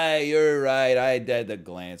Fry. You're right. I had a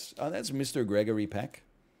glance. Oh, that's Mr. Gregory Peck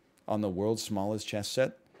on the world's smallest chess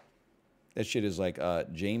set. That shit is like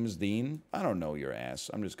James Dean. I don't know your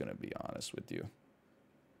ass. I'm just going to be honest with you.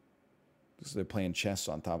 Because they're playing chess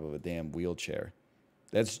on top of a damn wheelchair.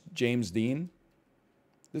 That's James Dean.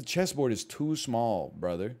 The chessboard is too small,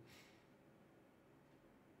 brother.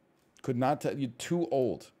 Could not tell you. Too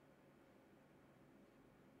old.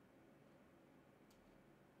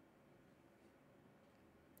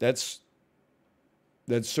 That's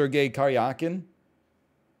Sergei Karyakin.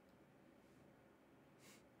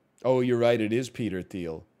 Oh, you're right. It is Peter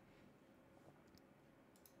Thiel.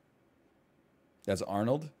 That's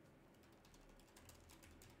Arnold.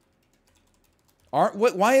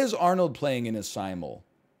 Why is Arnold playing in a simul?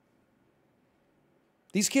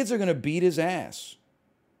 These kids are going to beat his ass.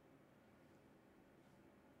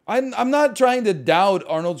 I'm not trying to doubt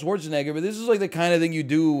Arnold Schwarzenegger, but this is like the kind of thing you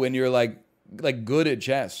do when you're like good at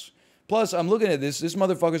chess. Plus, I'm looking at this. This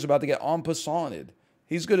motherfucker's about to get en passanted.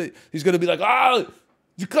 He's gonna be like,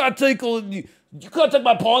 you can't take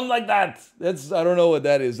my pawn like that. I don't know what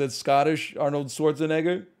that is. That's Scottish Arnold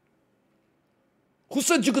Schwarzenegger. Who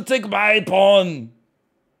said you could take my pawn?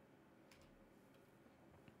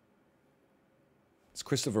 It's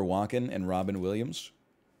Christopher Walken and Robin Williams.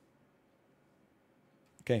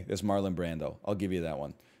 Okay, that's Marlon Brando. I'll give you that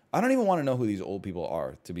one. I don't even want to know who these old people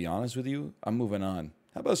are, to be honest with you. I'm moving on.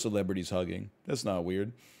 How about celebrities hugging? That's not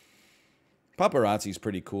weird. Paparazzi's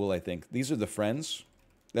pretty cool, I think. These are the Friends.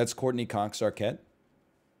 That's Courtney Cox Arquette.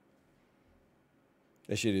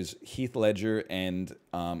 That shit is Heath Ledger and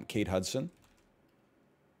Kate Hudson.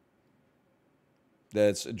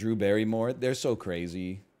 That's Drew Barrymore. They're so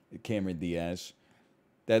crazy. Cameron Diaz.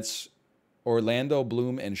 That's Orlando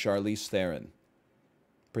Bloom and Charlize Theron,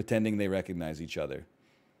 pretending they recognize each other.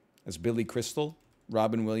 That's Billy Crystal,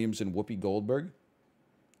 Robin Williams, and Whoopi Goldberg.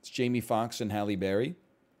 It's Jamie Foxx and Halle Berry.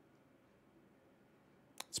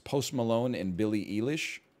 It's Post Malone and Billie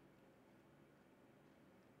Eilish.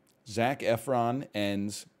 Zac Efron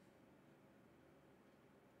and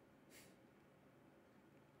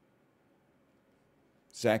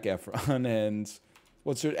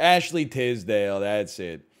what's her? Ashley Tisdale. That's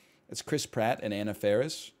it. It's Chris Pratt and Anna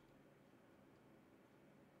Faris.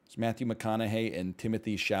 It's Matthew McConaughey and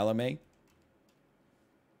Timothy Chalamet.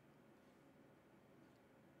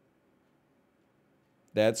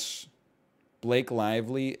 That's Blake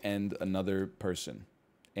Lively and another person.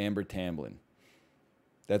 Amber Tamblyn.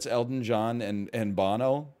 That's Elton John and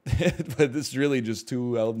Bono. But this is really just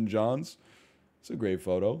two Elton Johns. It's a great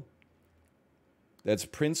photo. That's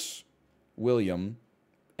Prince William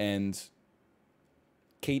and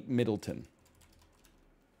Kate Middleton.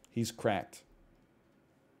 He's cracked.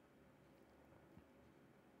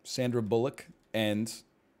 Sandra Bullock and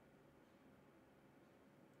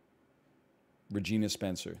Regina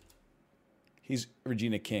Spencer. He's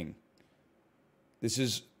Regina King. This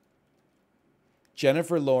is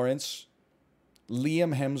Jennifer Lawrence,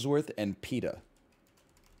 Liam Hemsworth, and PETA.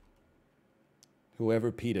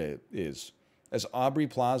 Whoever PETA is. As Aubrey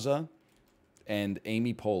Plaza and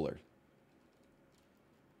Amy Poehler.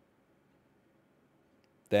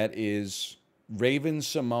 That is Raven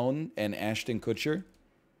Simone and Ashton Kutcher.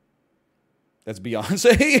 That's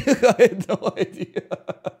Beyonce? I had no idea.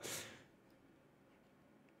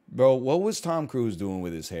 Bro, what was Tom Cruise doing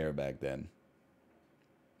with his hair back then?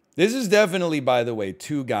 This is definitely, by the way,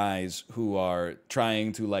 two guys who are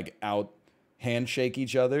trying to like out handshake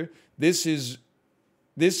each other. This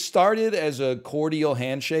started as a cordial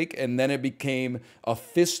handshake, and then it became a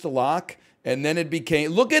fist lock, and then it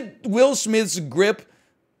became, look at Will Smith's grip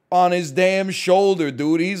on his damn shoulder,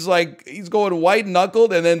 dude. He's going white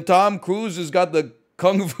knuckled, and then Tom Cruise has got the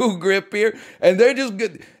kung fu grip here, and they're just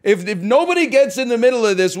good. If nobody gets in the middle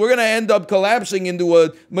of this, we're gonna end up collapsing into a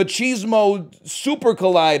machismo super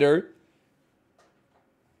collider.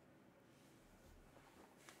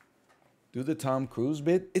 Do the Tom Cruise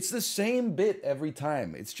bit? It's the same bit every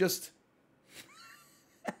time. It's just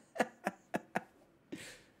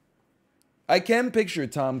I can picture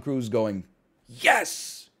Tom Cruise going,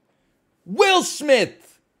 "Yes, Will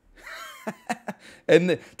Smith,"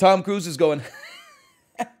 and Tom Cruise is going.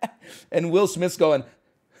 And Will Smith's going,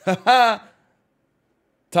 ha ha,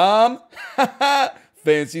 Tom, ha ha,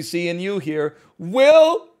 fancy seeing you here.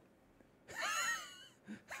 Will,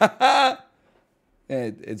 ha ha.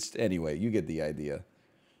 It's, anyway, you get the idea.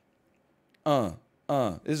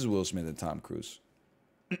 This is Will Smith and Tom Cruise.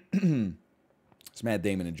 It's Matt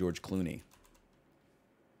Damon and George Clooney.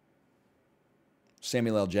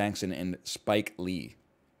 Samuel L. Jackson and Spike Lee.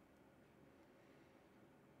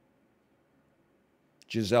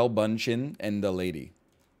 Giselle Bundchen and the lady.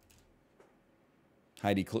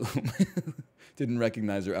 Heidi Klum. Didn't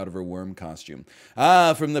recognize her out of her worm costume.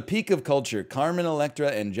 From the peak of culture, Carmen Electra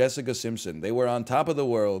and Jessica Simpson. They were on top of the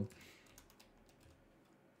world.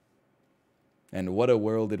 And what a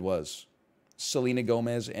world it was. Selena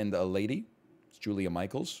Gomez and a lady. It's Julia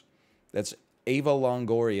Michaels. That's Ava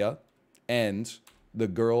Longoria and the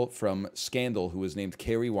girl from Scandal who was named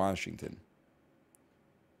Kerry Washington.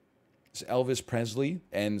 It's Elvis Presley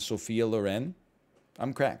and Sophia Loren.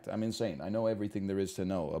 I'm cracked. I'm insane. I know everything there is to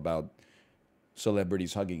know about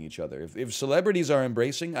celebrities hugging each other. If celebrities are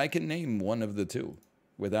embracing, I can name one of the two,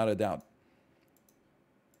 without a doubt.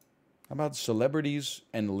 How about celebrities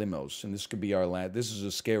and limos? And this could be our last. This is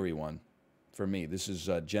a scary one for me. This is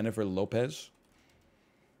Jennifer Lopez.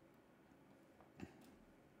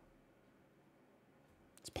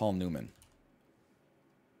 It's Paul Newman.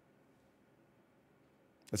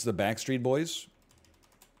 That's the Backstreet Boys.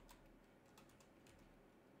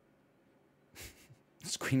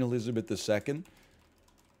 It's Queen Elizabeth II.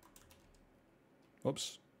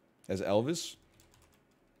 Oops. As Elvis.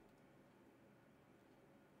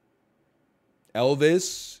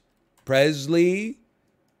 Elvis Presley.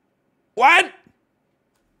 What?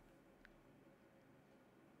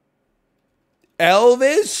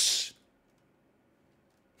 Elvis?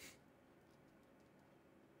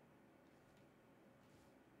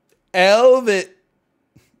 Elvis.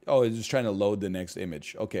 Oh, it's just trying to load the next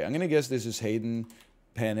image. Okay, I'm going to guess this is Hayden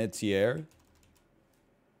Panettiere.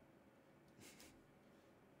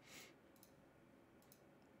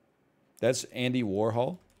 That's Andy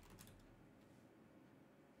Warhol.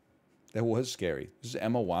 That was scary. This is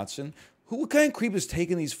Emma Watson. What kind of creep is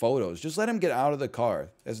taking these photos? Just let him get out of the car.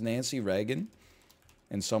 That's Nancy Reagan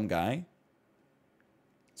and some guy.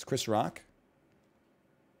 It's Chris Rock.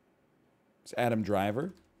 It's Adam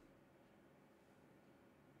Driver.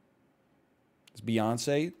 It's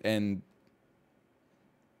Beyonce and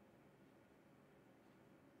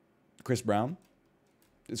Chris Brown.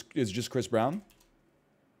 It's just Chris Brown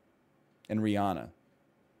and Rihanna.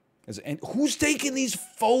 And who's taking these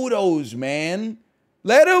photos, man?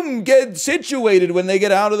 Let them get situated when they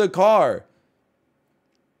get out of the car.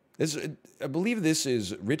 I believe this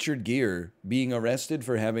is Richard Gere being arrested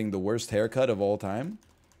for having the worst haircut of all time.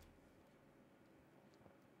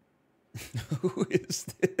 Who is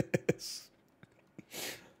this?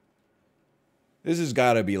 This has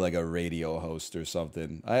got to be like a radio host or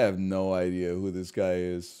something. I have no idea who this guy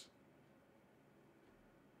is.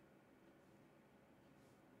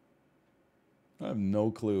 I have no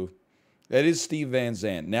clue. That is Steve Van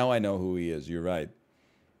Zandt. Now I know who he is. You're right.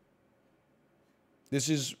 This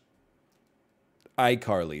is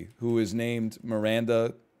iCarly, who is named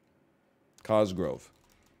Miranda Cosgrove.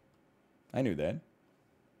 I knew that.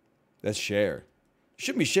 That's Cher.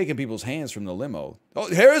 Shouldn't be shaking people's hands from the limo.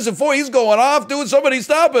 Oh, Harrison Ford, he's going off, dude. Somebody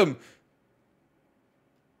stop him.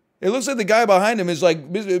 It looks like the guy behind him is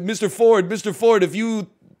like, Mr. Ford, if you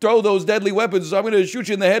throw those deadly weapons, I'm going to shoot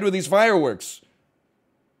you in the head with these fireworks.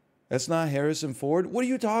 That's not Harrison Ford. What are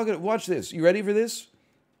you talking about? Watch this. You ready for this?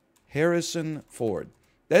 Harrison Ford.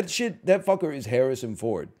 That fucker is Harrison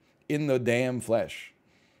Ford in the damn flesh.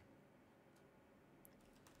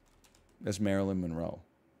 That's Marilyn Monroe.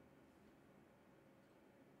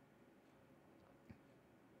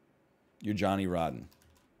 You're Johnny Rodden.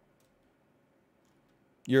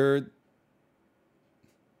 You're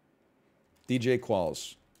DJ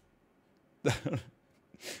Qualls. I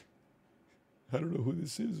don't know who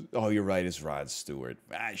this is. Oh, you're right. It's Rod Stewart.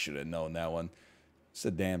 I should have known that one. It's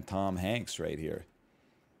a damn Tom Hanks right here.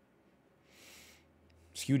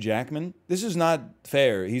 It's Hugh Jackman. This is not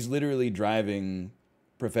fair. He's literally driving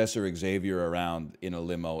Professor Xavier around in a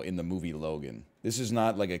limo in the movie Logan. This is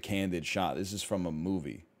not like a candid shot. This is from a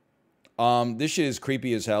movie. This shit is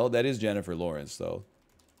creepy as hell. That is Jennifer Lawrence, though.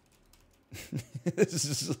 This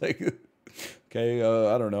is like, okay,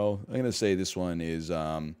 I don't know. I'm gonna say this one is.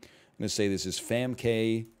 I'm gonna say this is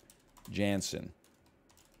Famke Janssen.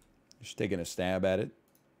 Just taking a stab at it.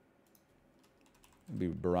 It'll be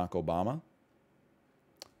Barack Obama.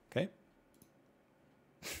 Okay.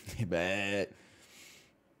 Bet.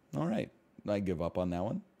 All right. I give up on that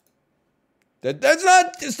one. That's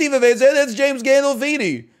not Stephen Van Zandt. That's James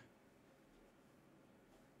Gandolfini.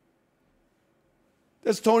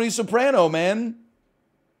 That's Tony Soprano, man.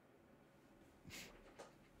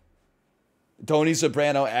 Tony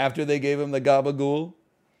Soprano, after they gave him the gabagool.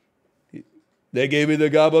 They gave me the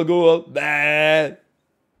gabagool. Bah.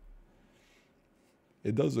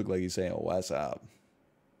 It does look like he's saying, oh, what's up?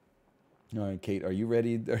 All right, Kate, are you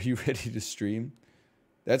ready? Are you ready to stream?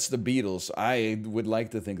 That's the Beatles. I would like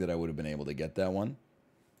to think that I would have been able to get that one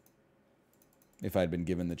if I'd been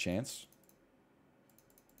given the chance.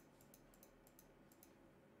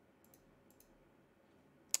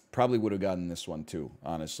 Probably would have gotten this one too,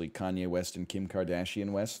 honestly. Kanye West and Kim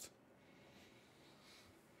Kardashian West.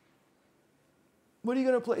 What are you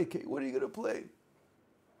going to play, Kate? What are you going to play?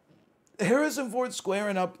 Harrison Ford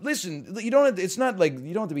squaring up. Listen, you don't. It's not like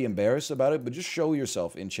you don't have to be embarrassed about it, but just show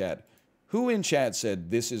yourself in chat. Who in chat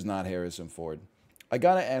said this is not Harrison Ford? I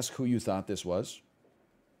got to ask who you thought this was.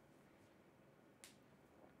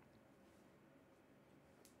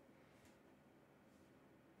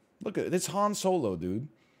 Look at it. It's Han Solo, dude.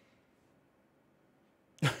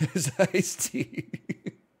 It's Ice-T.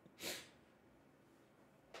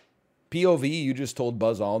 POV, you just told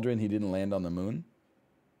Buzz Aldrin he didn't land on the moon?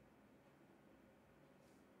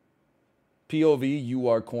 POV, you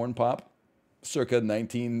are Corn Pop, circa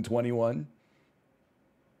 1921.